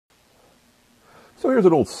So here's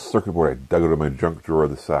an old circuit board I dug out of my junk drawer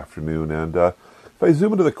this afternoon, and if I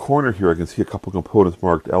zoom into the corner here, I can see a couple components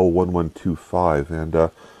marked L1125,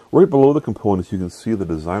 and right below the components you can see the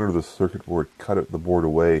designer of the circuit board cut the board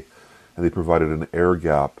away, and they provided an air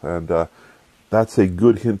gap, and that's a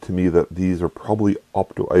good hint to me that these are probably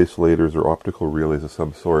optoisolators or optical relays of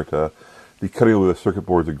some sort. The cutting away the circuit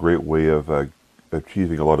board is a great way of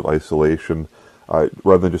achieving a lot of isolation.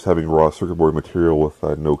 Rather than just having raw circuit board material with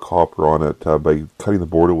no copper on it, by cutting the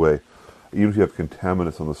board away, even if you have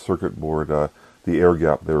contaminants on the circuit board, the air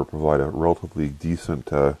gap there will provide a relatively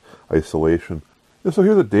decent isolation. And so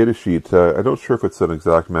here's a data sheet. I'm not sure if it's an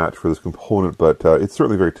exact match for this component, but it's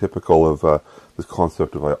certainly very typical of this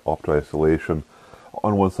concept of opto-isolation.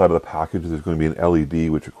 On one side of the package there's going to be an LED,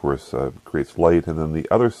 which of course creates light, and then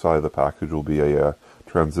the other side of the package will be a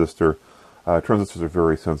transistor. Transistors are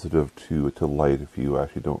very sensitive to light if you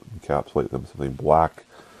actually don't encapsulate them something black.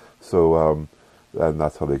 So, and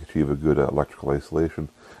that's how they achieve a good electrical isolation.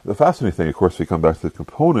 The fascinating thing, of course, if we come back to the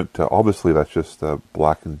component, obviously that's just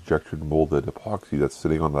black injection molded epoxy that's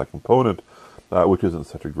sitting on that component, which isn't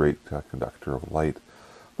such a great conductor of light.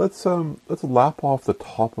 Let's lap off the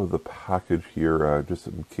top of the package here, just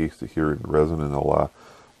in case to hear it in resin, and I'll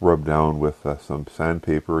rub down with some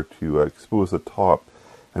sandpaper to expose the top.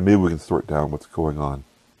 And maybe we can sort down what's going on.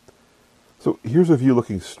 So here's a view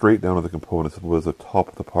looking straight down at the components as well as the top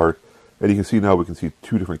of the part. And you can see now we can see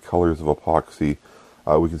two different colors of epoxy.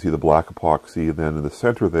 We can see the black epoxy, and then in the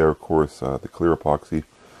center there, of course, the clear epoxy.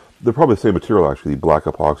 They're probably the same material, actually. Black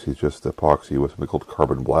epoxy is just epoxy with something called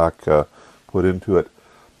carbon black put into it.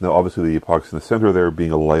 Now, obviously, the epoxy in the center there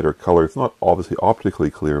being a lighter color, it's not obviously optically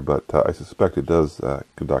clear, but I suspect it does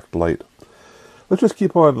conduct light. Let's just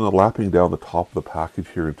keep on lapping down the top of the package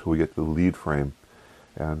here until we get to the lead frame.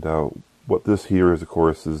 And what this here is, of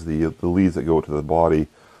course, is the leads that go to the body.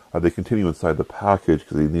 They continue inside the package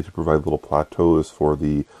because they need to provide little plateaus for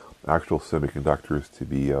the actual semiconductors to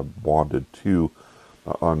be bonded to.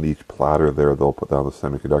 On each platter there, they'll put down the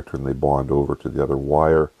semiconductor and they bond over to the other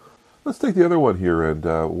wire. Let's take the other one here, and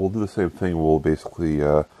we'll do the same thing. We'll basically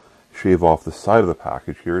shave off the side of the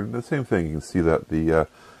package here. And the same thing, you can see that the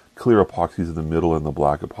clear epoxy is in the middle and the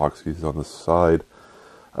black epoxy is on the side.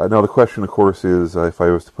 Now the question, of course, is if I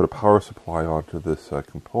was to put a power supply onto this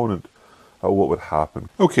component, what would happen?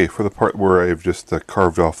 Okay, for the part where I've just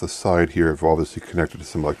carved off the side here, I've obviously connected to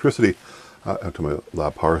some electricity to my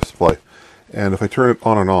lab power supply. And if I turn it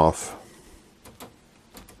on and off,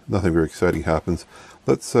 nothing very exciting happens.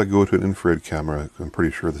 Let's go to an infrared camera. I'm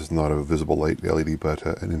pretty sure this is not a visible light LED, but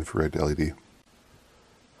an infrared LED.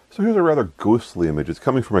 So here's a rather ghostly image. It's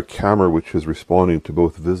coming from a camera which is responding to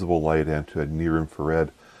both visible light and to a near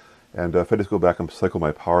infrared. And if I just go back and cycle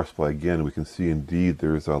my power supply again, we can see indeed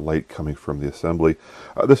there's a light coming from the assembly.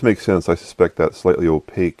 This makes sense. I suspect that slightly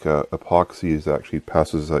opaque epoxy actually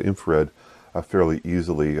passes infrared fairly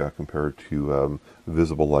easily compared to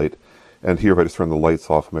visible light. And here, if I just turn the lights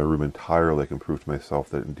off in my room entirely, I can prove to myself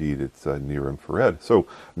that indeed it's near infrared. So,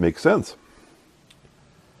 makes sense.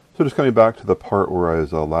 So just coming back to the part where I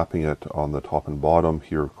was lapping it on the top and bottom,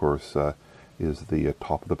 here of course is the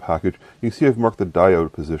top of the package. You can see I've marked the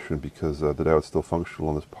diode position because the diode is still functional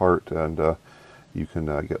on this part, and you can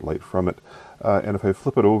get light from it. And if I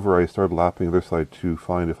flip it over, I started lapping the other side to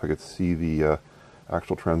find if I could see the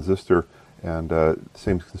actual transistor, and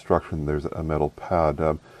same construction, there's a metal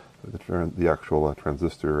pad. The actual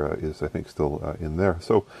transistor is, I think, still in there.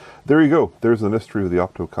 So there you go. There's the mystery of the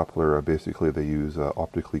optocoupler. Basically, they use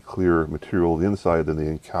optically clear material on the inside, then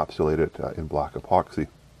they encapsulate it in black epoxy.